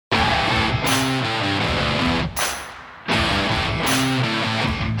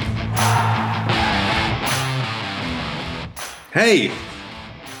Hey,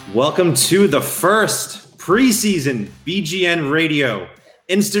 welcome to the first preseason BGN Radio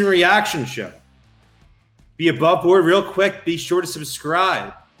instant reaction show. Be above board real quick. Be sure to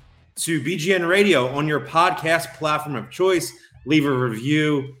subscribe to BGN Radio on your podcast platform of choice. Leave a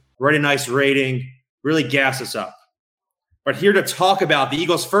review, write a nice rating, really gas us up. But here to talk about the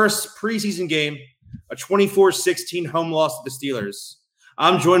Eagles' first preseason game, a 24-16 home loss to the Steelers.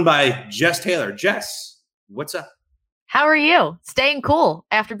 I'm joined by Jess Taylor. Jess, what's up? How are you? Staying cool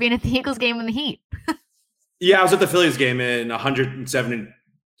after being at the Eagles game in the heat. Yeah, I was at the Phillies game in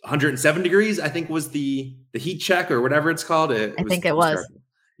 107 degrees, I think was the heat check or whatever it's called. I think it was. Terrible.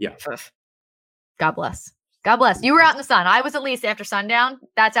 Yeah. God bless. God bless. You were out in the sun. I was at least after sundown.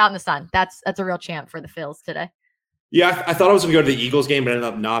 That's out in the sun. That's a real champ for the Phils today. Yeah, I thought I was going to go to the Eagles game, but ended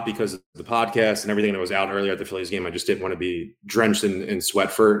up not because of the podcast and everything that was out earlier at the Phillies game. I just didn't want to be drenched in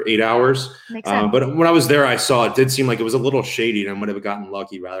sweat for 8 hours. Makes sense. But when I was there, I saw it did seem like it was a little shady, and I would have gotten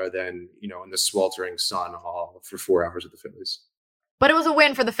lucky rather than, in the sweltering sun all for 4 hours at the Phillies. But it was a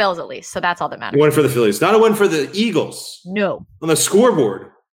win for the Phils at least, so that's all that matters. A win for the Phillies. Not a win for the Eagles. No. On the scoreboard.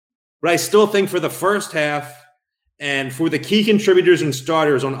 But I still think for the first half and for the key contributors and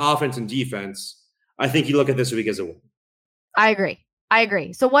starters on offense and defense, I think you look at this week as a win. I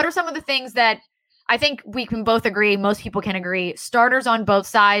agree. So what are some of the things that I think we can both agree, most people can agree, starters on both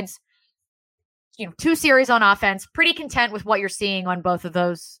sides, 2 series on offense, pretty content with what you're seeing on both of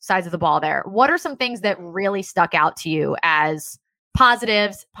those sides of the ball there. What are some things that really stuck out to you as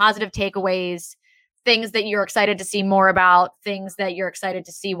positives, positive takeaways, things that you're excited to see more about, things that you're excited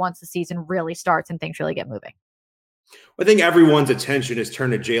to see once the season really starts and things really get moving? I think everyone's attention is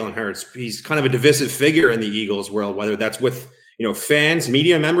turned to Jalen Hurts. He's kind of a divisive figure in the Eagles world, whether that's with, fans,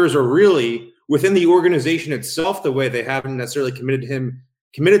 media members, or really within the organization itself, the way they haven't necessarily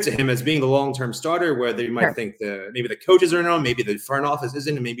committed to him as being the long-term starter, where they might think maybe the coaches are known, maybe the front office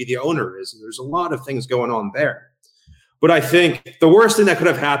isn't, and maybe the owner is. There's a lot of things going on there. But I think the worst thing that could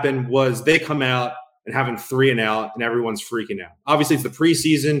have happened was they come out and having 3 and out, and everyone's freaking out. Obviously, it's the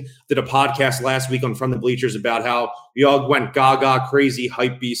preseason. Did a podcast last week on From the Bleachers about how we all went gaga, crazy,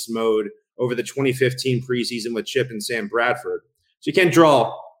 hype beast mode over the 2015 preseason with Chip and Sam Bradford. So you can't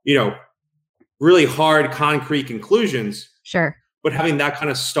draw, really hard, concrete conclusions. Sure. But having that kind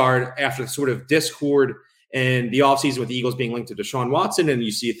of start after sort of discord and the offseason with the Eagles being linked to Deshaun Watson, and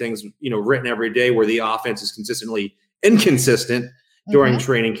you see things, written every day where the offense is consistently inconsistent during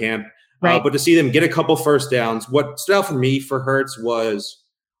training camp. Right. But to see them get a couple first downs, what stood out for me for Hurts was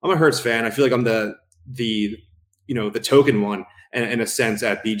I'm a Hurts fan. I feel like I'm the token one in a sense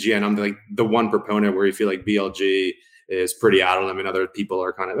at BGN. I'm the one proponent where you feel like BLG is pretty out on him and other people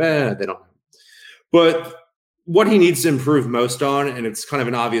are kind of, they don't know. But what he needs to improve most on, and it's kind of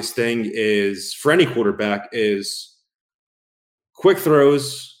an obvious thing, is for any quarterback, is quick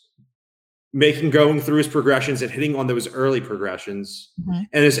throws, going through his progressions and hitting on those early progressions,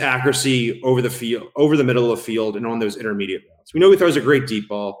 and his accuracy over the field, over the middle of the field, and on those intermediate routes. We know he throws a great deep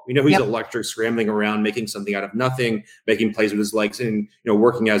ball. We know he's electric, scrambling around, making something out of nothing, making plays with his legs, and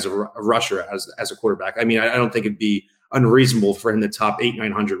working as a rusher, as a quarterback. I mean, I don't think it'd be unreasonable for him to top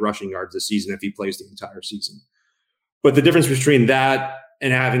 800-900 rushing yards this season if he plays the entire season. But the difference between that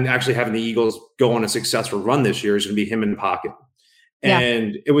and having the Eagles go on a successful run this year is going to be him in the pocket.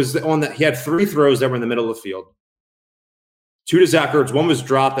 And it was on that he had 3 throws that were in the middle of the field. 2 to Zach Ertz. 1 was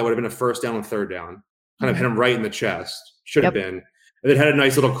dropped that would have been a first down and third down. Kind of hit him right in the chest. Should have been. And then had a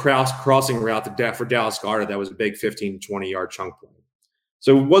nice little crossing route for Dallas Goedert that was a big 15, 20-yard chunk play.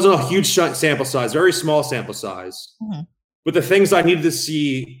 So it wasn't a huge sample size, very small sample size. But the things I needed to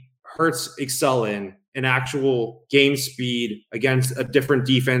see Hurts excel in actual game speed against a different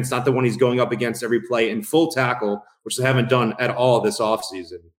defense, not the one he's going up against every play, in full tackle, which they haven't done at all this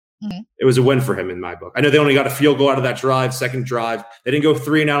offseason. It was a win for him in my book. I know they only got a field goal out of that second drive. They didn't go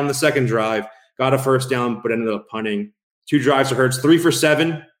 3 and out on the second drive, got a first down, but ended up punting. 2 drives for Hurts, 3 for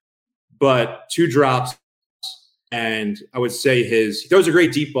 7, but 2 drops. And I would say he throws a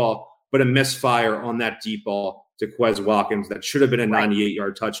great deep ball, but a misfire on that deep ball to Quez Watkins that should have been a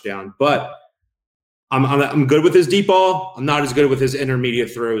 98-yard touchdown. But I'm good with his deep ball. I'm not as good with his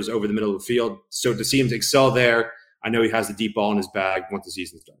intermediate throws over the middle of the field. So to see him excel there, I know he has the deep ball in his bag once the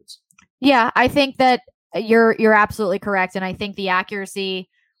season starts. Yeah, I think that you're absolutely correct. And I think the accuracy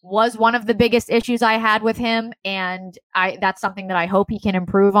was one of the biggest issues I had with him. And that's something that I hope he can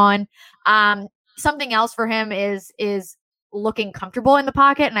improve on. Something else for him is looking comfortable in the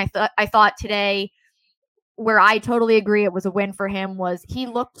pocket. And I thought today, where I totally agree it was a win for him, was he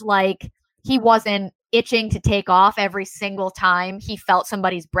looked like he wasn't itching to take off every single time he felt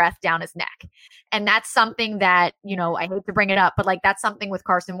somebody's breath down his neck. And that's something that, I hate to bring it up, but like that's something with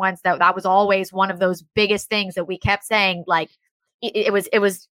Carson Wentz that was always one of those biggest things that we kept saying. Like it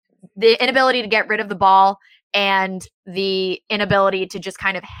was the inability to get rid of the ball and the inability to just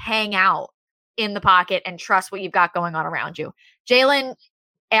kind of hang out in the pocket and trust what you've got going on around you. Jalen,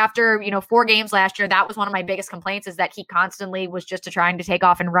 after 4 games last year, that was one of my biggest complaints, is that he constantly was just trying to take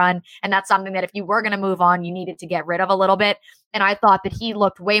off and run. And that's something that if you were going to move on, you needed to get rid of a little bit. And I thought that he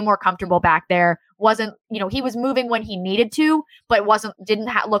looked way more comfortable back there. Wasn't, he was moving when he needed to, but didn't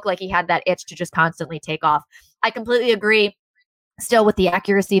look like he had that itch to just constantly take off. I completely agree. Still with the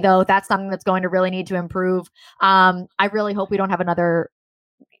accuracy, though, that's something that's going to really need to improve. I really hope we don't have another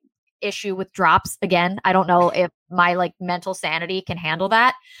issue with drops again. I don't know if my mental sanity can handle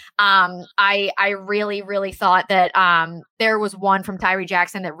that. I really, really thought that there was one from Tyree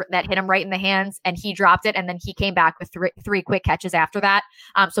Jackson that hit him right in the hands, and he dropped it, and then he came back with three quick catches after that.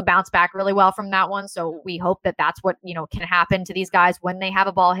 So bounced back really well from that one. So we hope that that's what can happen to these guys when they have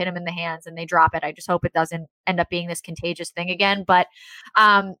a ball hit them in the hands and they drop it. I just hope it doesn't end up being this contagious thing again. But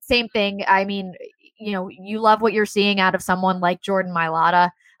same thing. I mean, you love what you're seeing out of someone like Jordan Mailata.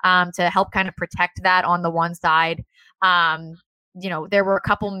 To help kind of protect that on the one side. There were a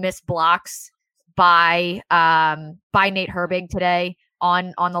couple missed blocks by Nate Herbig today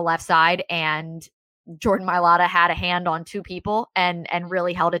on the left side, and Jordan Mailata had a hand on 2 people and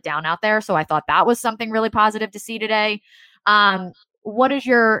really held it down out there. So I thought that was something really positive to see today. What is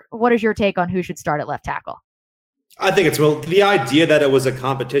your take on who should start at left tackle? I think it's the idea that it was a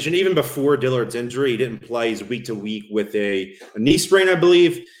competition. Even before Dillard's injury, he didn't play. He's week to week with a knee sprain, I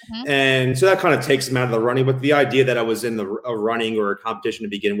believe. Mm-hmm. And so that kind of takes him out of the running. But the idea that I was in a running or a competition to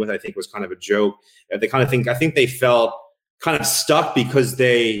begin with, I think was kind of a joke. I think they felt kind of stuck because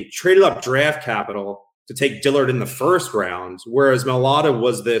they traded up draft capital to take Dillard in the first round, whereas Mailata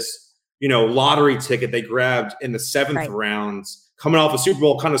was this, lottery ticket they grabbed in the 7th round, coming off a Super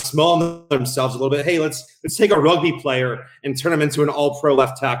Bowl, kind of smelling themselves a little bit. Hey, let's take a rugby player and turn him into an all-pro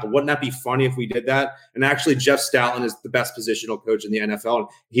left tackle. Wouldn't that be funny if we did that? And actually, Jeff Stoutland is the best positional coach in the NFL, and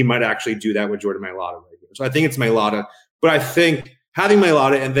he might actually do that with Jordan Mailata right here. So I think it's Mailata. But I think having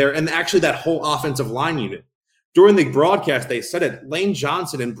Mailata in there, and actually that whole offensive line unit, during the broadcast, they said it, Lane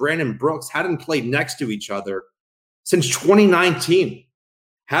Johnson and Brandon Brooks hadn't played next to each other since 2019.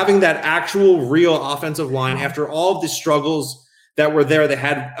 Having that actual real offensive line after all of the struggles that were there, they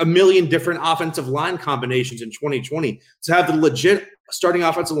had a million different offensive line combinations in 2020. To have the legit starting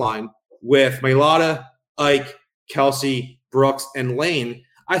offensive line with Mailata, Ike, Kelsey, Brooks, and Lane,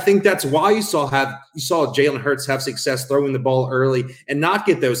 I think that's why you saw Jalen Hurts have success throwing the ball early and not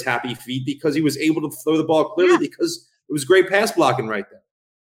get those happy feet, because he was able to throw the ball clearly because it was great pass blocking right there.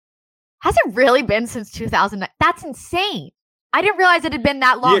 Has it really been since 2009? That's insane. I didn't realize it had been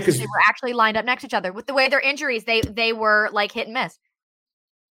that long since they were actually lined up next to each other. With the way their injuries, they were like hit and miss.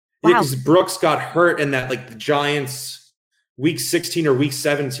 Wow. Yeah, because Brooks got hurt in that the Giants week 16 or week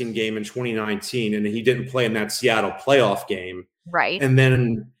 17 game in 2019, and he didn't play in that Seattle playoff game. Right. And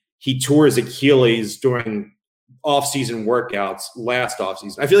then he tore his Achilles during off-season workouts last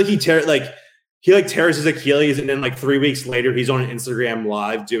offseason. I feel like he tears his Achilles, and then 3 weeks later he's on Instagram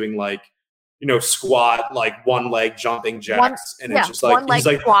Live doing squat, one leg jumping jacks. It's just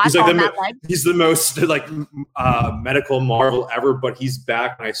he's the most medical marvel ever, but he's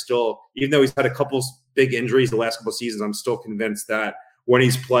back. And I still, even though he's had a couple big injuries the last couple of seasons, I'm still convinced that when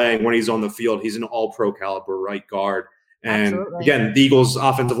he's playing, when he's on the field, he's an all-pro caliber right guard. And again, the Eagles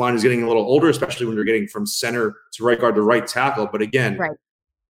offensive line is getting a little older, especially when you're getting from center to right guard to right tackle. But again,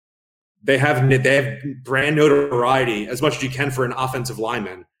 they have brand notoriety as much as you can for an offensive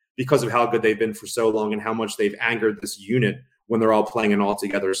lineman, because of how good they've been for so long and how much they've angered this unit when they're all playing and all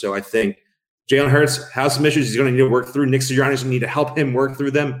together. So I think Jalen Hurts has some issues he's going to need to work through. Nick Sirianni's going to need to help him work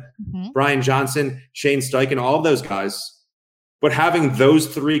through them. Mm-hmm. Brian Johnson, Shane Steichen, all of those guys. But having those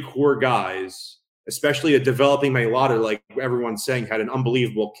 3 core guys, especially a developing Mailata, like everyone's saying, had an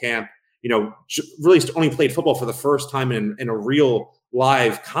unbelievable camp, really only played football for the first time in a real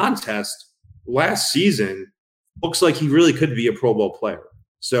live contest last season. Looks like he really could be a Pro Bowl player.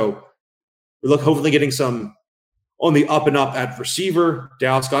 So we look hopefully getting some on the up and up at receiver.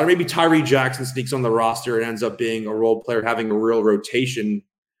 Dallas Goedert, maybe Tyree Jackson sneaks on the roster and ends up being a role player, having a real rotation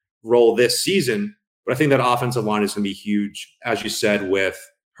role this season. But I think that offensive line is going to be huge, as you said, with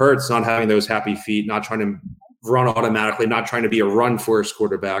Hurts not having those happy feet, not trying to run automatically, not trying to be a run-first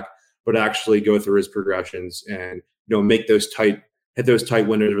quarterback, but actually go through his progressions and hit those tight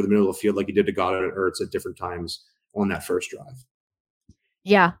windows over the middle of the field like he did to Goddard and Hurts at different times on that first drive.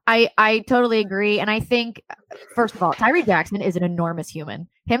 Yeah, I totally agree. And I think, first of all, Tyree Jackson is an enormous human.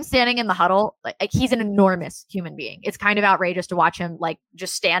 Him standing in the huddle, like he's an enormous human being. It's kind of outrageous to watch him like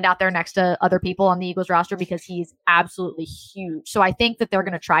just stand out there next to other people on the Eagles roster because he's absolutely huge. So I think that they're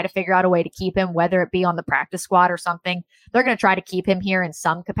going to try to figure out a way to keep him, whether it be on the practice squad or something. They're going to try to keep him here in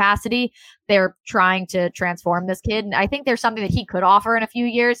some capacity. They're trying to transform this kid. And I think there's something that he could offer in a few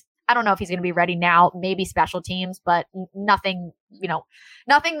years. I don't know if he's going to be ready now, maybe special teams, but nothing,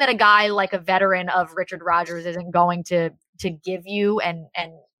 nothing that a guy like a veteran of Richard Rodgers isn't going to give you and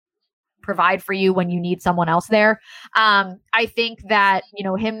provide for you when you need someone else there. I think that,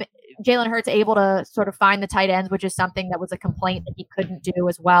 Jalen Hurts able to sort of find the tight ends, which is something that was a complaint that he couldn't do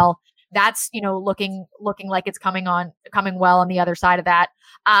as well. That's, looking like it's coming well on the other side of that.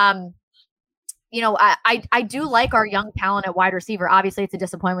 I do like our young talent at wide receiver. Obviously, it's a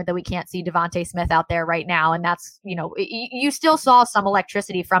disappointment that we can't see Devontae Smith out there right now. And that's, you still saw some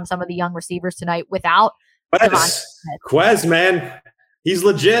electricity from some of the young receivers tonight without Devontae Smith. Quez, man, he's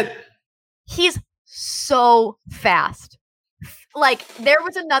legit. He's so fast. Like there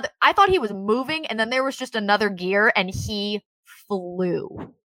was I thought he was moving and then there was just another gear and he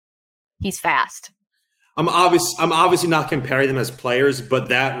flew. He's fast. I'm obviously not comparing them as players, but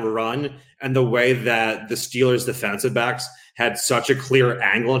that run and the way that the Steelers defensive backs had such a clear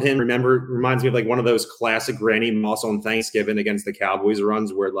angle at him reminds me of like one of those classic Randy Moss on Thanksgiving against the Cowboys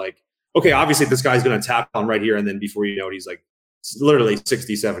runs where like, okay, obviously this guy's going to tap on right here. And then before you know it, he's like literally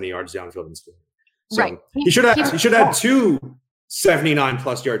 60, 70 yards downfield and scoring. So right. He should have 2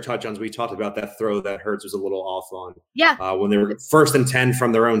 79+ yard touchdowns. We talked about that throw that Hurts was a little off on. Yeah. When they were 1st and 10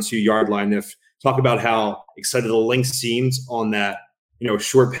 from their own 2-yard line. Talk about how excited the Lynx seemed on that,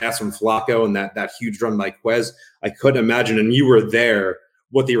 short pass from Flacco and that huge run by Quez. I couldn't imagine, and you were there,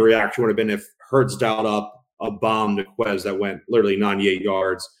 what the reaction would have been if Hurts dialed up a bomb to Quez that went literally 98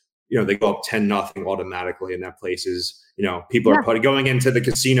 yards. They go up 10-0 automatically, and that place is, people are going into the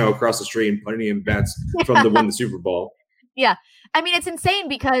casino across the street and putting in bets from to win the Super Bowl. Yeah. I mean, it's insane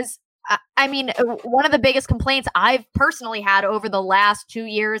because one of the biggest complaints I've personally had over the last 2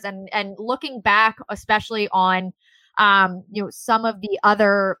 years and looking back, especially on, some of the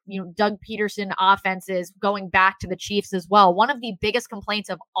other, Doug Peterson offenses going back to the Chiefs as well. One of the biggest complaints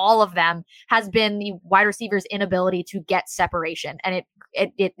of all of them has been the wide receivers' inability to get separation. And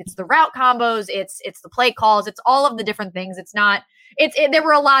it's the route combos, it's the play calls, it's all of the different things. There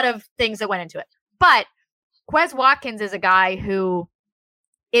were a lot of things that went into it, but Quez Watkins is a guy who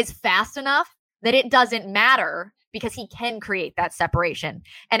is fast enough that it doesn't matter because he can create that separation.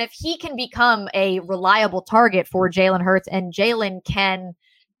 And if he can become a reliable target for Jalen Hurts and Jalen can,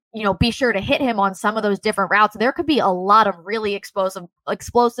 be sure to hit him on some of those different routes, there could be a lot of really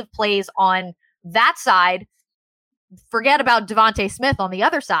explosive plays on that side. Forget about Devontae Smith on the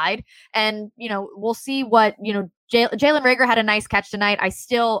other side. And, we'll see what, Jalen Reagor had a nice catch tonight.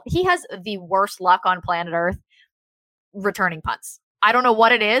 He has the worst luck on planet Earth returning punts. I don't know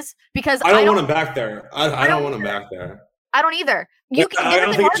what it is because I don't want him back there. I don't want him back there. I don't either. I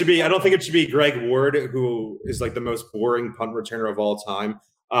don't think it should be Greg Ward, who is like the most boring punt returner of all time.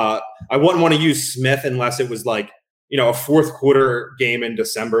 I wouldn't want to use Smith unless it was like, a fourth quarter game in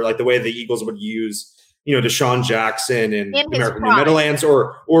December, like the way the Eagles would use, Deshaun Jackson and American Meadowlands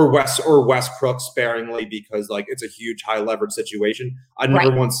or Westbrook sparingly because like it's a huge high leverage situation. I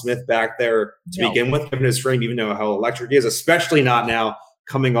never want Smith back there to begin with, given his frame, even though how electric he is, especially not now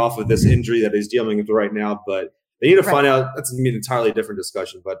coming off of this injury that he's dealing with right now. But they need to find out. That's an entirely different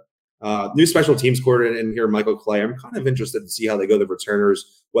discussion. But new special teams coordinator in here, Michael Clay. I'm kind of interested to see how they go the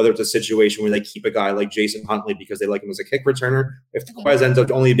returners, whether it's a situation where they keep a guy like Jason Huntley because they like him as a kick returner. If Quez ends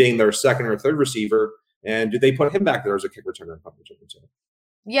up only being their second or third receiver, and do they put him back there as a kick returner and punt returner too?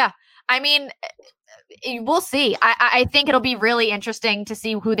 Yeah. I mean, we'll see. I think it'll be really interesting to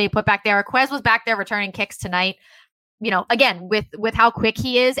see who they put back there. Quez was back there returning kicks tonight. Again, with how quick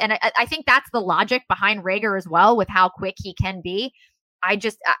he is. And I think that's the logic behind Reagor as well, with how quick he can be. I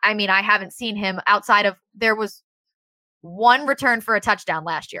haven't seen him outside of, there was one return for a touchdown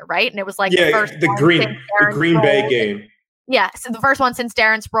last year, right? And it was like the Green Bay game. Yeah, so the first one since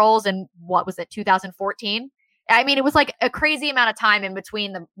Darren Sproles in, what was it, 2014? I mean, it was like a crazy amount of time in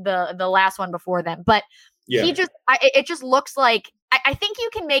between the last one before them. But it just looks like, I think you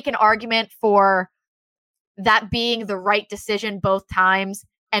can make an argument for that being the right decision both times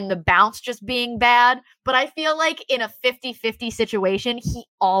and the bounce just being bad. But I feel like in a 50-50 situation, he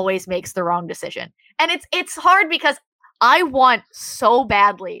always makes the wrong decision. And it's hard because I want so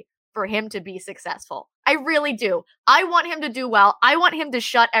badly for him to be successful. I really do. I want him to do well. I want him to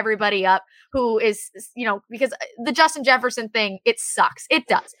shut everybody up who is, because the Justin Jefferson thing, it sucks. It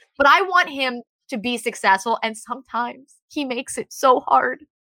does. But I want him to be successful. And sometimes he makes it so hard.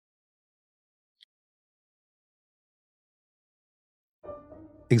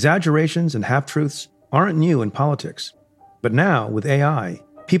 Exaggerations and half-truths aren't new in politics. But now, with AI,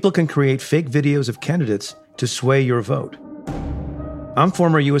 people can create fake videos of candidates to sway your vote. I'm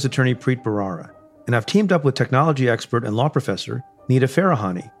former U.S. Attorney Preet Bharara, and I've teamed up with technology expert and law professor Nita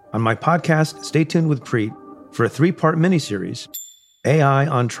Farahani on my podcast, Stay Tuned with Preet, for a 3-part miniseries, AI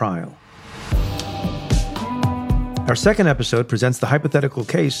on Trial. Our second episode presents the hypothetical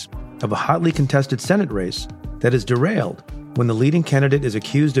case of a hotly contested Senate race that is derailed when the leading candidate is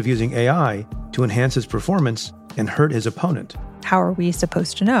accused of using AI to enhance his performance and hurt his opponent. How are we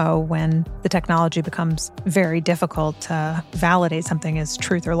supposed to know when the technology becomes very difficult to validate something as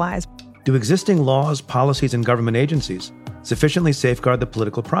truth or lies? Do existing laws, policies, and government agencies sufficiently safeguard the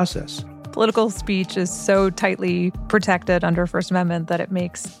political process? Political speech is so tightly protected under First Amendment that it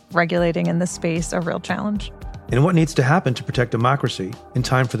makes regulating in this space a real challenge. And what needs to happen to protect democracy in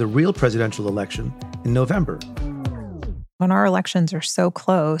time for the real presidential election in November? When our elections are so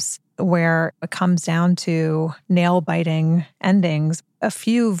close, where it comes down to nail-biting endings, a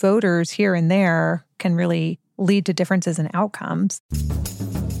few voters here and there can really lead to differences in outcomes.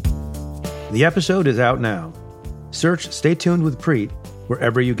 The episode is out now. Search Stay Tuned with Preet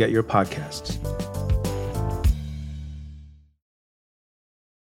wherever you get your podcasts.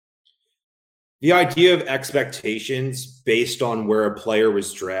 The idea of expectations based on where a player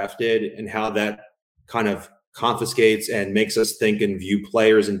was drafted and how that kind of confiscates and makes us think and view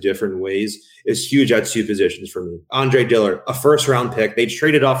players in different ways is huge at 2 positions for me. Andre Dillard, a first-round pick. They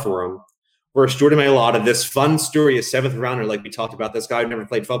traded off for him. Versus Jordan Mailata, this fun story, a 7th rounder, like we talked about, this guy who never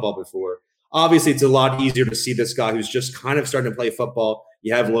played football before. Obviously, it's a lot easier to see this guy who's just kind of starting to play football.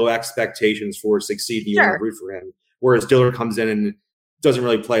 You have low expectations for succeeding. You want to root for him. Whereas Dillard comes in and doesn't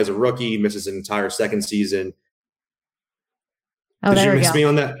really play as a rookie, misses an entire second season. Oh, Did you miss me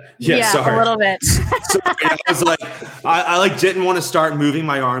on that? Yeah, sorry. A little bit. Sorry, I was like, I didn't want to start moving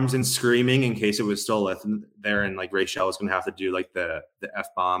my arms and screaming in case it was still there, and like Rachel was going to have to do like the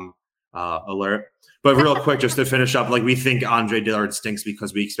F-bomb alert. But real quick, just to finish up, like we think Andre Dillard stinks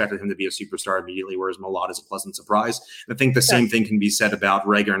because we expected him to be a superstar immediately, whereas Mailata is a pleasant surprise. And I think the same thing can be said about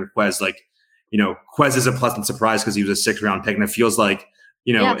Reagor and Quez. Like, Quez is a pleasant surprise because he was a 6th-round pick, and it feels like,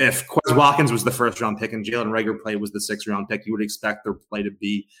 if Quez Watkins was the 1st-round pick and Jalen Reagor play was the 6th-round pick, you would expect their play to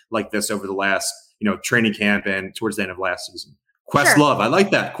be like this over the last, training camp and towards the end of last season. Questlove, I like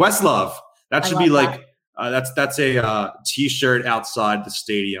that. Questlove. That should be like that's a T-shirt outside the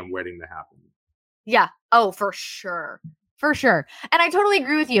stadium waiting to happen. Yeah. Oh, for sure. For sure. And I totally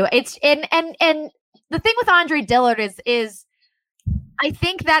agree with you. It's and the thing with Andre Dillard is I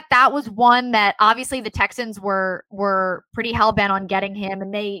think that was one that obviously the Texans were pretty hell-bent on getting him.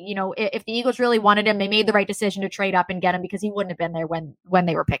 And they, if the Eagles really wanted him, they made the right decision to trade up and get him because he wouldn't have been there when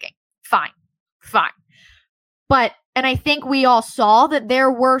they were picking. Fine. But, and I think we all saw that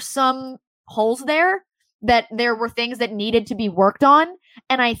there were some holes there, that there were things that needed to be worked on.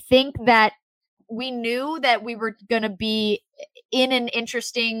 And I think that we knew that we were going to be in an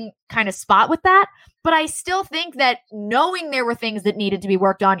interesting kind of spot with that. But I still think that knowing there were things that needed to be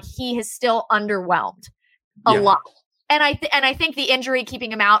worked on, he has still underwhelmed a lot. And I think the injury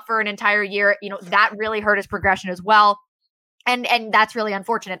keeping him out for an entire year, that really hurt his progression as well. And that's really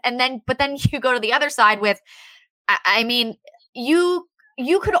unfortunate. But then you go to the other side with, I mean, you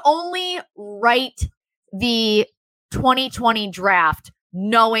could only write the 2020 draft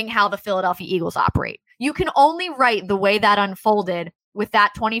knowing how the Philadelphia Eagles operate. You can only write the way that unfolded with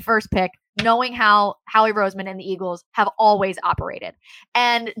that 21st pick, knowing how Howie Roseman and the Eagles have always operated.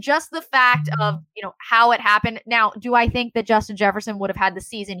 And just the fact of, how it happened. Now, do I think that Justin Jefferson would have had the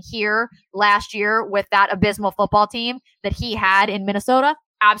season here last year with that abysmal football team that he had in Minnesota?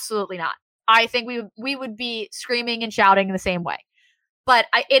 Absolutely not. I think we would be screaming and shouting in the same way. But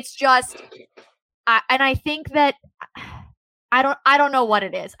it's just, and I think that, I don't know what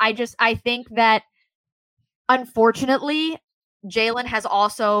it is. I think that unfortunately, Jalen has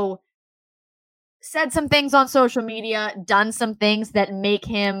also said some things on social media, done some things that make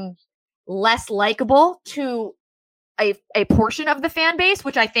him less likable to a portion of the fan base,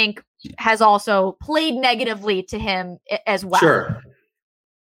 which I think has also played negatively to him as well. Sure.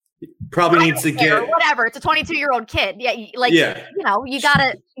 Probably needs to get whatever. It's a 22-year-old kid. You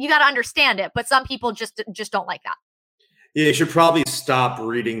gotta understand it. But some people just don't like that. Yeah, you should probably stop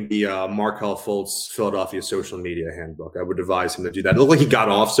reading the Markelle Fultz Philadelphia social media handbook. I would advise him to do that. It looked like he got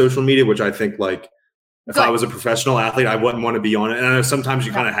off social media, which I think If I was a professional athlete, I wouldn't want to be on it. And I know sometimes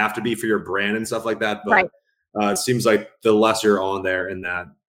you kind of have to be for your brand and stuff like that. But it seems like the less you're on there in that,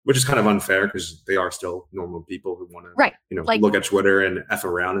 which is kind of unfair because they are still normal people who want to, look at Twitter and F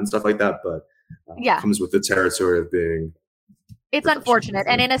around and stuff like that. But comes with the territory of being. It's unfortunate.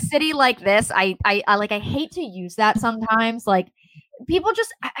 And in a city like this, I hate to use that sometimes. Like people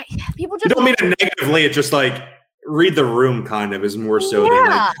just you don't mean it negatively. It's just like read the room kind of is more so than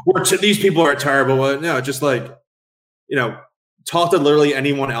like, these people are terrible. Well, no, just like, talk to literally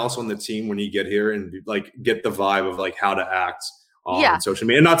anyone else on the team when you get here and like get the vibe of like how to act on social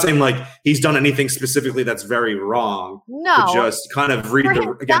media. I'm not saying like he's done anything specifically that's very wrong. No, but just kind of read the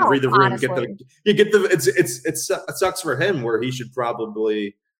room. Honestly. It sucks for him where he should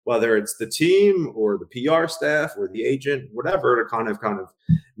probably, whether it's the team or the PR staff or the agent, whatever, to kind of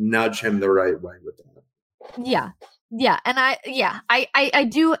nudge him the right way with that. Yeah. And I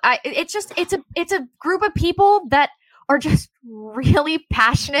do. It's a group of people that are just really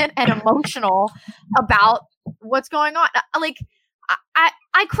passionate and emotional about what's going on. Like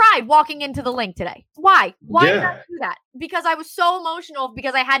I cried walking into the link today. Why did I do that? Because I was so emotional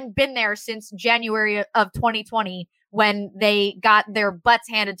because I hadn't been there since January of 2020 when they got their butts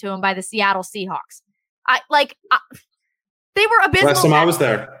handed to them by the Seattle Seahawks. They were abysmal. Last time I was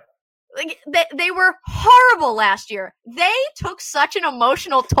there. They were horrible last year. They took such an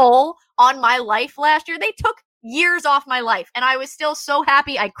emotional toll on my life last year. They took years off my life, and I was still so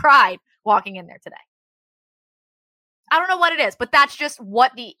happy I cried walking in there today. I don't know what it is, but that's just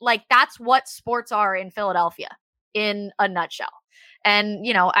that's what sports are in Philadelphia in a nutshell. And,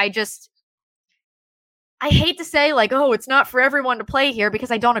 I hate to say like, oh, it's not for everyone to play here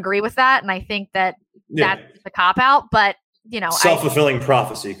because I don't agree with that. And I think that that's the cop out, but self-fulfilling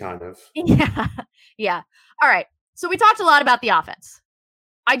prophecy kind of. Yeah. All right. So we talked a lot about the offense.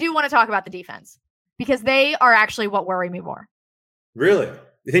 I do want to talk about the defense because they are actually what worry me more. Really?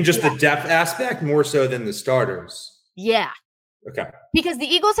 You think just the depth aspect more so than the starters? Yeah. Okay. Because the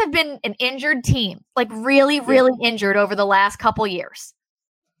Eagles have been an injured team, like really, really injured over the last couple years.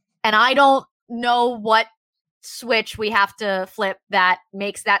 And I don't know what switch we have to flip that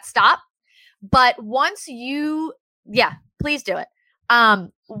makes that stop. But once you, please do it.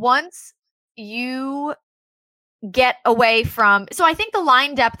 Once you get away from, so I think the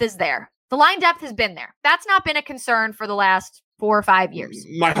line depth is there. The line depth has been there. That's not been a concern for the last 4 or 5 years.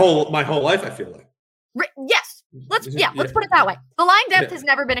 My whole life, I feel like. Yes. Let's put it that way. The line depth has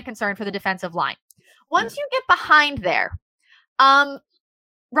never been a concern for the defensive line. Once you get behind there,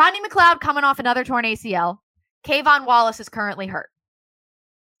 Rodney McLeod coming off another torn ACL. Kayvon Wallace is currently hurt.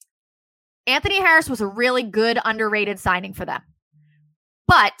 Anthony Harris was a really good underrated signing for them.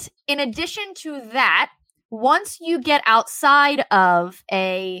 But in addition to that, once you get outside of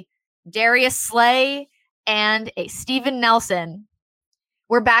a Darius Slay and a Steven Nelson,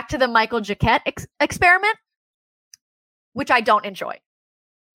 we're back to the Michael Jacquet experiment, which I don't enjoy.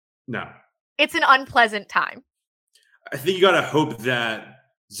 No. It's an unpleasant time. I think you got to hope that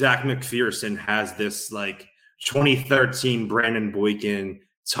Zach McPherson has this like 2013 Brandon Boykin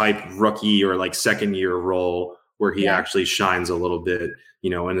type rookie or like second year role where he actually shines a little bit,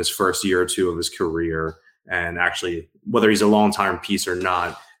 in his first year or two of his career. And actually, whether he's a long-time piece or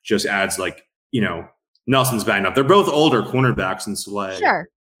not, just adds like, Nelson's banged up. They're both older cornerbacks in Slay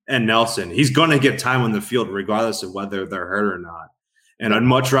and Nelson. He's going to get time on the field regardless of whether they're hurt or not. And I'd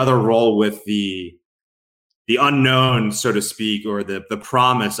much rather roll with the unknown, so to speak, or the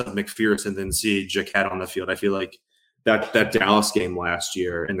promise of McPherson than see Jacquet on the field. I feel like that Dallas game last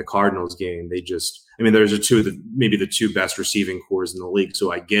year and the Cardinals game, there's the two best receiving cores in the league,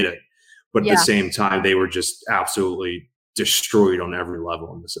 so I get it. But at the same time, they were just absolutely destroyed on every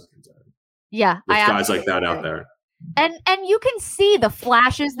level in the secondary. Yeah, with guys like that out there. And you can see the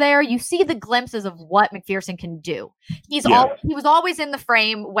flashes there. You see the glimpses of what McPherson can do. He was always in the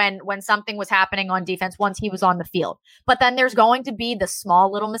frame when something was happening on defense once he was on the field. But then there's going to be the small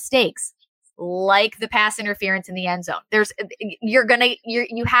little mistakes, like the pass interference in the end zone.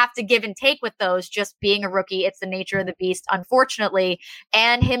 You have to give and take with those. Just being a rookie, it's the nature of the beast, unfortunately.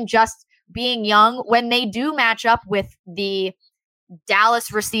 And him just being young, when they do match up with the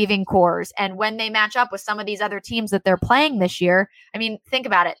Dallas receiving cores and when they match up with some of these other teams that they're playing this year, think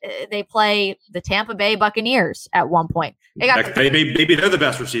about it. They play the Tampa Bay Buccaneers at one point. Maybe they're the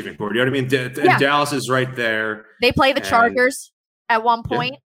best receiving core. You know what I mean? Dallas is right there. They play the Chargers at one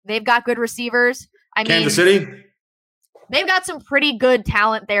point. They've got good receivers. Kansas City, they've got some pretty good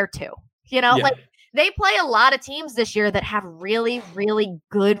talent there too. They play a lot of teams this year that have really, really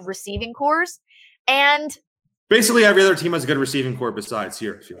good receiving cores. And basically every other team has a good receiving core besides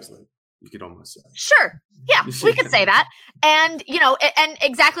here, it feels like. You could almost say. Sure. Yeah, we could say that. And, and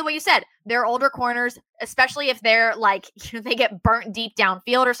exactly what you said. They're older corners, especially if they're like, they get burnt deep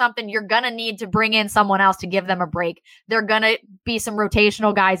downfield or something. You're going to need to bring in someone else to give them a break. There are going to be some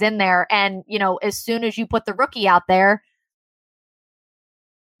rotational guys in there. And, as soon as you put the rookie out there,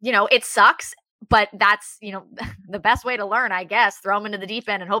 it sucks. But that's, the best way to learn, I guess. Throw them into the deep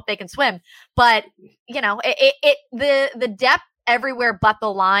end and hope they can swim. But, the depth everywhere but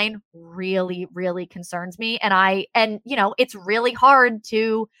the line really, really concerns me. And it's really hard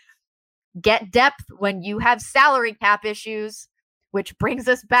to get depth when you have salary cap issues, which brings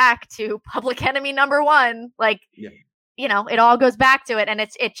us back to public enemy number one. Like, it all goes back to it. And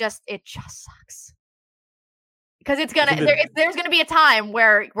it just sucks. Because there's going to be a time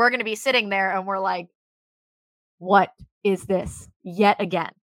where we're going to be sitting there and we're like, what is this yet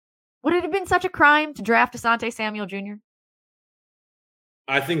again? Would it have been such a crime to draft Asante Samuel Jr.?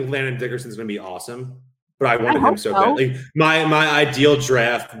 I think Landon Dickerson's going to be awesome, but I wanted him so bad. Like, my ideal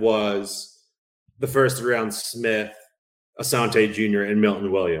draft was the first 3 rounds: Smith, Asante Jr., and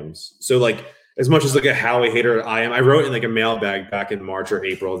Milton Williams. So, like, as much as like a Howie hater I am, I wrote in like a mailbag back in March or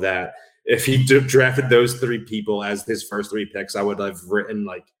April that if he drafted those 3 people as his first 3 picks, I would have written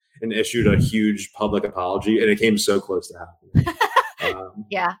like and issued a huge public apology, and it came so close to happening.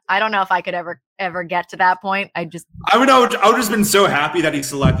 Yeah, I don't know if I could ever get to that point. I would have just been so happy that he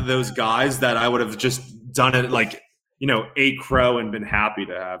selected those guys that I would have just done it like, ate crow and been happy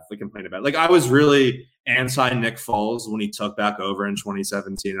to have the complaint about it. Like, I was really anti Nick Foles when he took back over in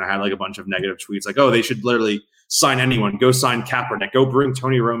 2017. And I had like a bunch of negative tweets like, oh, they should literally sign anyone. Go sign Kaepernick. Go bring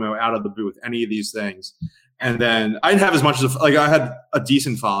Tony Romo out of the booth. Any of these things. And then I didn't have as much as I had a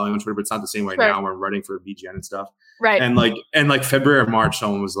decent following on Twitter, but it's not the same way now. We're writing for BGN and stuff. Right. And like February or March,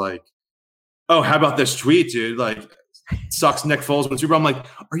 someone was like, oh, how about this tweet, dude? Like, sucks Nick Foles wins Super Bowl. I'm like,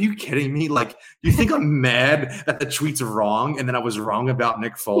 are you kidding me? Like, you think I'm mad that the tweet's wrong and then I was wrong about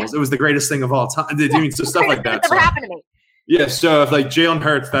Nick Foles? It was the greatest thing of all time. So stuff like that. Never happened to me. Yeah. So if like Jalen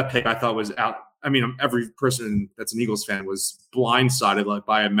Hurts, that pick I thought was out. I mean, every person that's an Eagles fan was blindsided like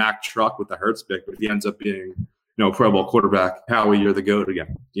by a Mack truck with the Hurts pick, but if he ends up being, Pro Bowl quarterback, Howie, you're the GOAT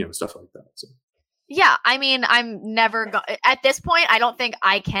again, stuff like that. So. Yeah, I mean, I'm never at this point. I don't think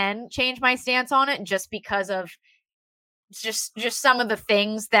I can change my stance on it just because of just some of the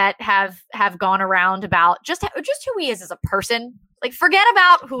things that have gone around about just who he is as a person. Like, forget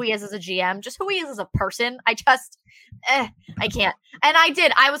about who he is as a GM, just who he is as a person. I can't. And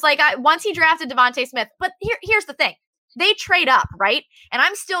I was like, once he drafted Devontae Smith, but here's the thing. They trade up, right? And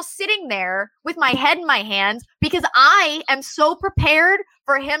I'm still sitting there with my head in my hands because I am so prepared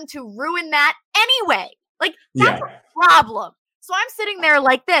for him to ruin that anyway. Like, that's a problem. So I'm sitting there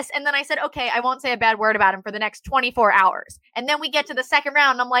like this. And then I said, okay, I won't say a bad word about him for the next 24 hours. And then we get to the second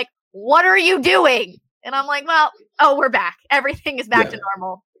round and I'm like, what are you doing? And I'm like, we're back. Everything is back to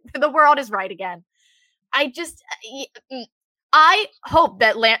normal. The world is right again. I hope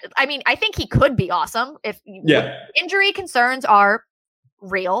that I think he could be awesome if injury concerns are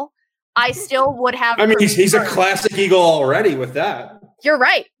real. I still would have. I mean, he's a classic Eagle already with that. You're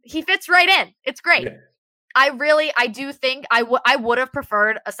right. He fits right in. It's great. Yeah. I do think I would have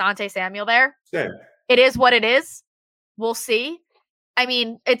preferred Asante Samuel there. Same. It is what it is. We'll see. I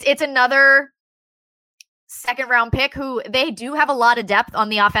mean, it's another second round pick who they do have a lot of depth on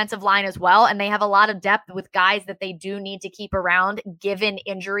the offensive line as well. And they have a lot of depth with guys that they do need to keep around given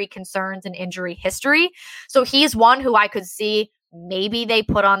injury concerns and injury history. So he's one who I could see maybe they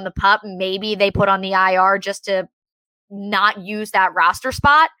put on the PUP, maybe they put on the IR just to not use that roster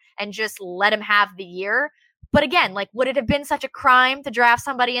spot and just let him have the year. But again, like, would it have been such a crime to draft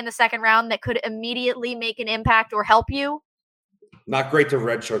somebody in the second round that could immediately make an impact or help you? Not great to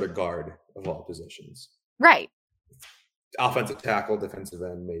redshirt a guard of all positions. Right. Offensive tackle, defensive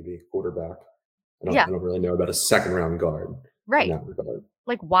end, maybe quarterback. I don't really know about a second round guard. Right. In that regard.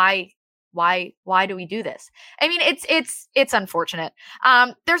 Like, why do we do this? I mean, it's unfortunate.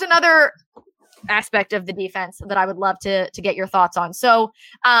 There's another aspect of the defense that I would love to get your thoughts on. So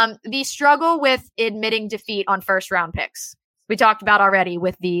the struggle with admitting defeat on first round picks, we talked about already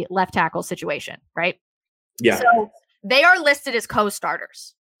with the left tackle situation, right? Yeah. So they are listed as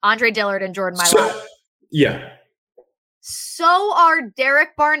co-starters, Andre Dillard and Jordan Mailata. Yeah. So are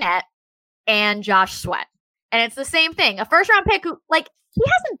Derek Barnett and Josh Sweat. And it's the same thing. A first round pick who, like, he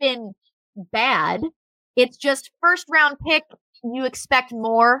hasn't been bad. It's just first round pick. You expect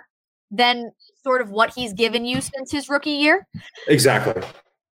more than sort of what he's given you since his rookie year. Exactly.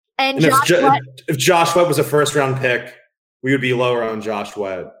 And if Josh Sweat was a first round pick, we would be lower on Josh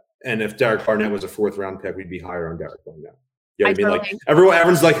Sweat. And if Derek Barnett was a fourth round pick, we'd be higher on Derek Barnett. Yeah, I mean, like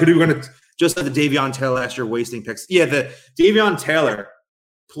everyone's like, who do we going to just like the Davion Taylor last year wasting picks? Yeah, the Davion Taylor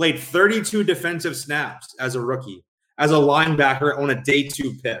played 32 defensive snaps as a rookie, as a linebacker on a day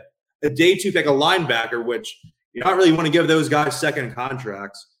 2 pick. A day 2 pick, a linebacker, which you don't really want to give those guys second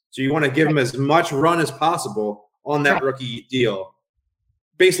contracts. So you want to give them as much run as possible on that rookie deal.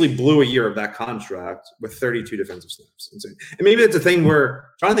 Basically blew a year of that contract with 32 defensive snaps. And maybe it's a thing where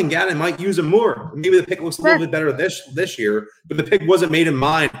Jonathan Gannon might use him more. Maybe the pick looks a little bit better this year, but the pick wasn't made in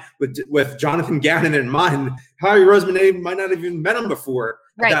mind with Jonathan Gannon in mind. Howie Roseman might not have even met him before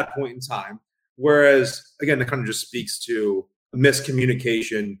at that point in time. Whereas, again, that kind of just speaks to a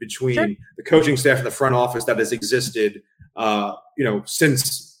miscommunication between the coaching staff and the front office that has existed,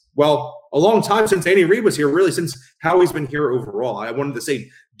 since – well, a long time since Andy Reid was here, really since Howie's been here overall. I wanted to say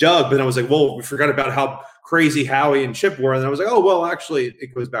Doug, but then I was like, well, we forgot about how crazy Howie and Chip were. And then I was like, oh, well, actually,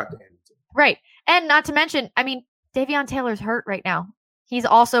 it goes back to Andy. Right. And not to mention, I mean, Davion Taylor's hurt right now. He's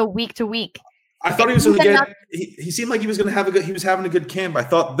also week to week. I thought he was going to get – he seemed like he was going to have he was having a good camp. I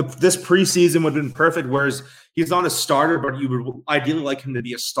thought this preseason would have been perfect, whereas he's not a starter, but you would ideally like him to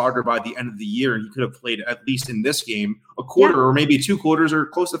be a starter by the end of the year, and he could have played at least in this game a quarter or maybe 2 quarters or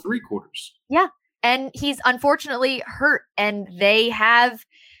close to 3 quarters. Yeah, and he's unfortunately hurt, and they have,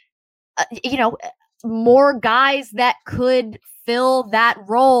 more guys that could fill that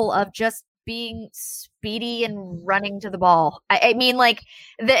role of just being speedy and running to the ball. I mean, like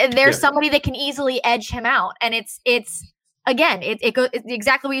there's somebody that can easily edge him out, and it's again, it goes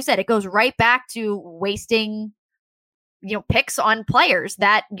exactly what you said. It goes right back to wasting, picks on players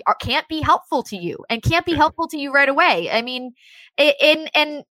that can't be helpful to you and can't be helpful to you right away. I mean,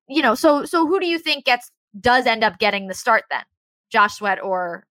 so who do you think does end up getting the start then? Josh Sweat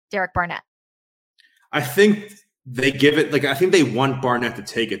or Derek Barnett? I think they give it I think they want Barnett to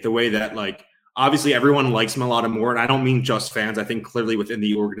take it the way that obviously everyone likes him a lot more. And I don't mean just fans. I think clearly within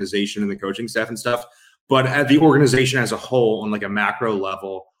the organization and the coaching staff and stuff, but at the organization as a whole on a macro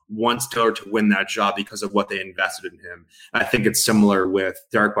level wants Taylor to win that job because of what they invested in him. I think it's similar with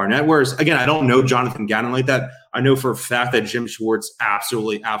Derek Barnett. Whereas again, I don't know Jonathan Gannon like that. I know for a fact that Jim Schwartz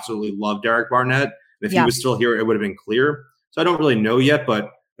absolutely, absolutely loved Derek Barnett. And if he was still here, it would have been clear. So I don't really know yet,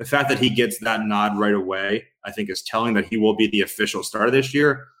 but the fact that he gets that nod right away, I think is telling that he will be the official starter this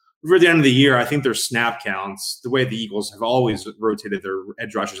year. For the end of the year, I think their snap counts, the way the Eagles have always rotated their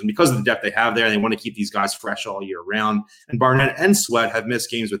edge rushers, and because of the depth they have there, they want to keep these guys fresh all year round. And Barnett and Sweat have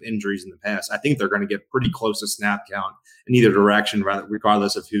missed games with injuries in the past. I think they're going to get pretty close to snap count in either direction,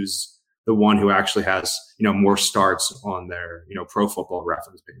 regardless of who's the one who actually has, more starts on their, Pro Football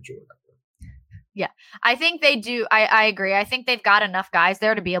Reference page or whatever. Yeah, I think they do. I agree. I think they've got enough guys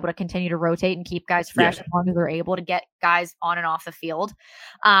there to be able to continue to rotate and keep guys fresh as long as they're able to get guys on and off the field.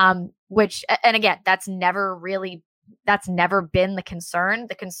 Which, and again, that's never been the concern.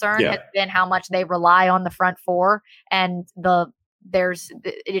 The concern has been how much they rely on the front four, and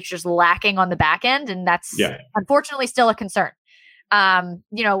it's just lacking on the back end, and that's unfortunately still a concern. One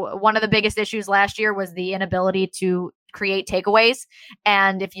of the biggest issues last year was the inability to create takeaways.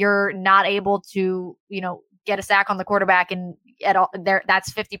 And if you're not able to, get a sack on the quarterback and at all there,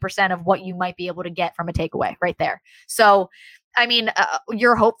 that's 50% of what you might be able to get from a takeaway right there. So, I mean,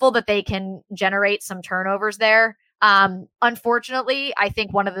 you're hopeful that they can generate some turnovers there. Unfortunately, I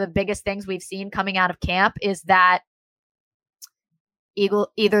think one of the biggest things we've seen coming out of camp is that Eagles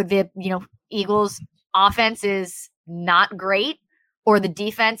offense is not great, or the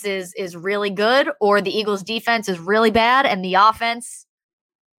defense is really good, or the Eagles defense is really bad, and the offense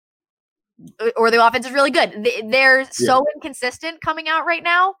is really good. They're so inconsistent coming out right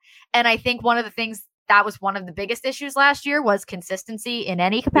now. And I think one of the things that was one of the biggest issues last year was consistency in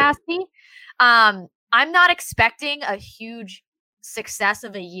any capacity. I'm not expecting a huge success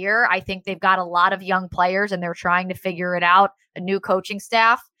of a year. I think they've got a lot of young players and they're trying to figure it out, a new coaching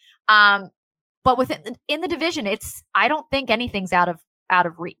staff. But in the division, I don't think anything's out of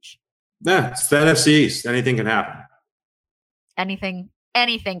reach. Yeah, it's the NFC East. Anything can happen.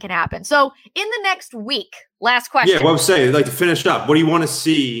 Anything can happen. So in the next week, last question. Yeah, well, I would say, to finish up, what do you want to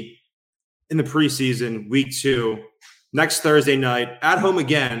see in the preseason, week 2, next Thursday night, at home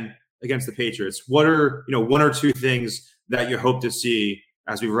again against the Patriots? What are, 1 or 2 things that you hope to see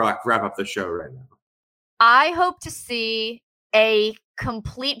as we wrap up the show right now? I hope to see a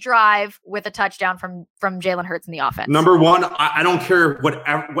complete drive with a touchdown from Jalen Hurts in the offense. Number 1, I don't care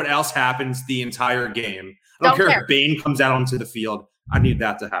what else happens the entire game. I don't care if Bane comes out onto the field. I need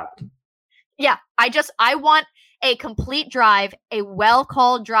that to happen. Yeah, I want a complete drive, a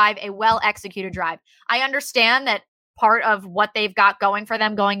well-called drive, a well-executed drive. I understand that part of what they've got going for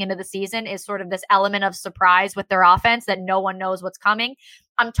them going into the season is sort of this element of surprise with their offense that no one knows what's coming.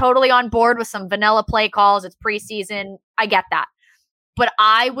 I'm totally on board with some vanilla play calls. It's preseason. I get that. But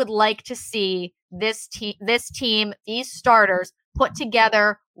I would like to see this team, these starters put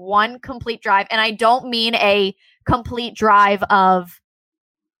together one complete drive. And I don't mean a complete drive of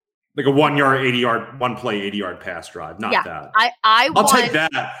like a 1 yard, 80-yard, one play, 80-yard pass drive. Not that. I'll take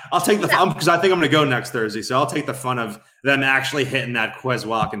that. I'll take the fun because I think I'm going to go next Thursday. So I'll take the fun of them actually hitting that Quez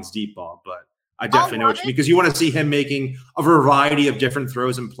Watkins deep ball. But I definitely know what you mean, because you want to see him making a variety of different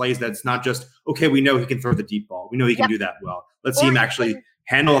throws and plays. That's not just, okay, we know he can throw the deep ball. We know he can do that well. Let's see him actually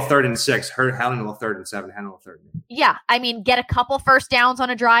handle a 3rd and 6, handle a 3rd and 7, handle a 3rd and 8. Yeah, I mean, get a couple first downs on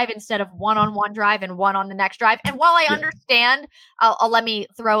a drive instead of one on one drive and one on the next drive. And while I understand, I'll let me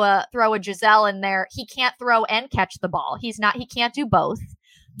throw a Giselle in there. He can't throw and catch the ball. He can't do both.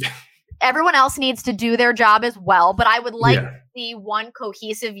 Everyone else needs to do their job as well. But I would like to see one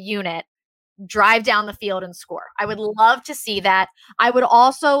cohesive unit drive down the field and score. I would love to see that. I would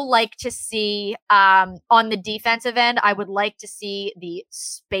also like to see on the defensive end, I would like to see the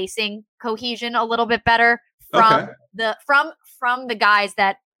spacing cohesion a little bit better from the guys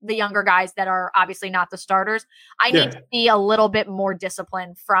that the younger guys that are obviously not the starters. I need to see a little bit more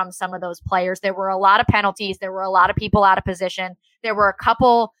discipline from some of those players. There were a lot of penalties. There were a lot of people out of position. There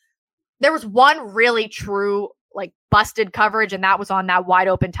was one really true like busted coverage, and that was on that wide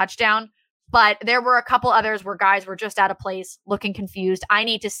open touchdown. But there were a couple others where guys were just out of place, looking confused. I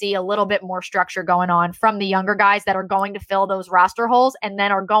need to see a little bit more structure going on from the younger guys that are going to fill those roster holes and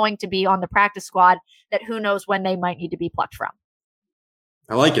then are going to be on the practice squad that who knows when they might need to be plucked from.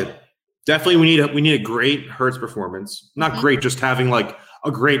 I like it. Definitely we need a great Hurts performance. Not great, just having like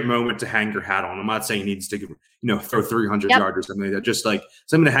a great moment to hang your hat on. I'm not saying he needs to throw 300 yards or something like that. Just like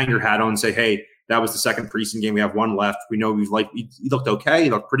something to hang your hat on and say, hey, that was the second preseason game. We have one left. We know he looked okay. He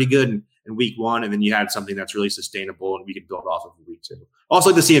looked pretty good in week 1, and then you had something that's really sustainable and we can build off of in week 2. Also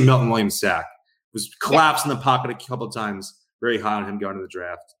like to see a Milton Williams sack. Was collapsed in the pocket a couple of times. Very high on him going to the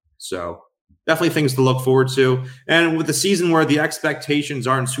draft. So definitely things to look forward to. And with the season where the expectations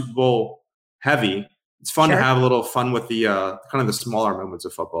aren't Super Bowl heavy, it's fun to have a little fun with the kind of the smaller moments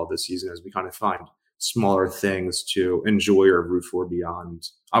of football this season as we kind of find smaller things to enjoy or root for beyond.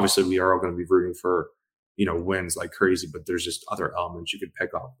 Obviously, we are all going to be rooting for, wins like crazy, but there's just other elements you could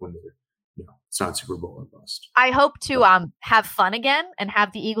pick up when they're, it's not Super Bowl or bust. I hope to have fun again and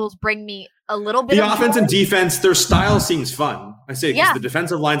have the Eagles bring me a little bit the of offense and defense. Their style seems fun. I say because Yeah. the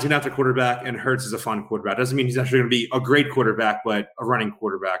defensive line's going to have the quarterback, and Hurts is a fun quarterback. Doesn't mean he's actually going to be a great quarterback, but a running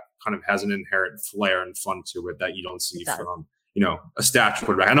quarterback kind of has an inherent flair and fun to it that you don't see from a stature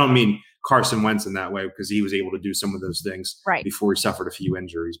quarterback. I don't mean Carson Wentz in that way because he was able to do some of those things before he suffered a few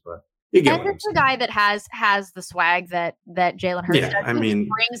injuries, but. And it's a guy that has the swag that Jalen Hurts does. I mean,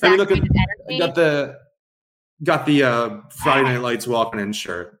 brings that look kind of energy. Got the Friday Night Lights walking in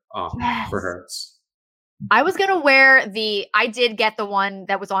shirt for Hurts. I was gonna wear I did get the one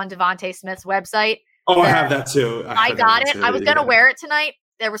that was on Devontae Smith's website. Oh, I have that too. I got it. I was gonna wear it tonight.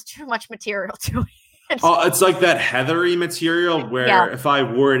 There was too much material to it. It's like that heathery material where if I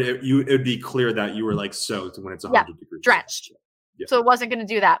wore it, it'd be clear that you were like soaked when it's 100 degrees. Drenched. Yeah. So it wasn't going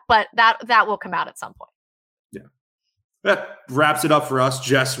to do that, but that will come out at some point. Yeah. That wraps it up for us.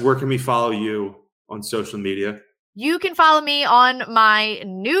 Jess, where can we follow you on social media? You can follow me on my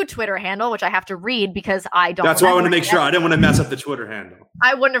new Twitter handle, which I have to read because I don't. That's why I want to make sure. I didn't want to mess up the Twitter handle.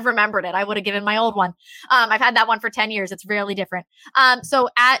 I wouldn't have remembered it. I would have given my old one. I've had that one for 10 years. It's really different. So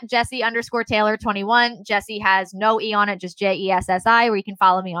at Jessie_Taylor21, Jessie has no E on it, just JESSI, where you can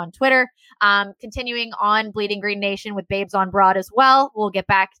follow me on Twitter. Continuing on Bleeding Green Nation with Babes on Broad as well. We'll get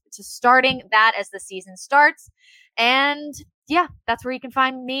back to starting that as the season starts. And yeah, that's where you can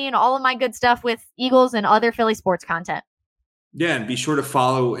find me and all of my good stuff with Eagles and other Philly sports content. Yeah, and be sure to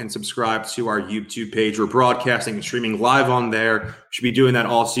follow and subscribe to our YouTube page. We're broadcasting and streaming live on there. We should be doing that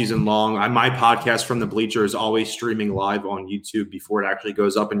all season long. My podcast from the Bleacher is always streaming live on YouTube before it actually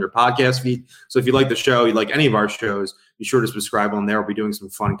goes up in your podcast feed. So if you like the show, you like any of our shows, be sure to subscribe on there. We'll be doing some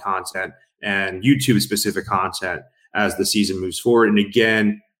fun content and YouTube-specific content as the season moves forward. And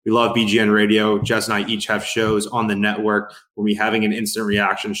again, we love BGN Radio. Jess and I each have shows on the network. We'll be having an instant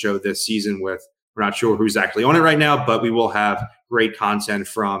reaction show this season with, we're not sure who's actually on it right now, but we will have great content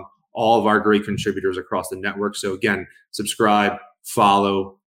from all of our great contributors across the network. So again, subscribe,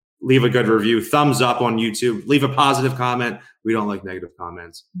 follow, leave a good review, thumbs up on YouTube, leave a positive comment. We don't like negative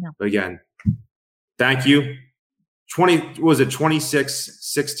comments. No. But again, thank you.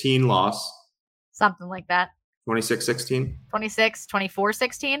 26-16 loss? Something like that. 26-16?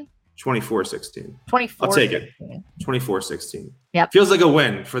 24-16? 24-16. 24. I'll take it. 24-16. Yep. Feels like a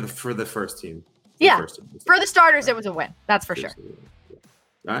win for the first team. For the starters, it was a win. That's for sure.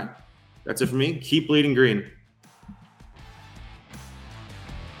 All right. That's it for me. Keep bleeding green.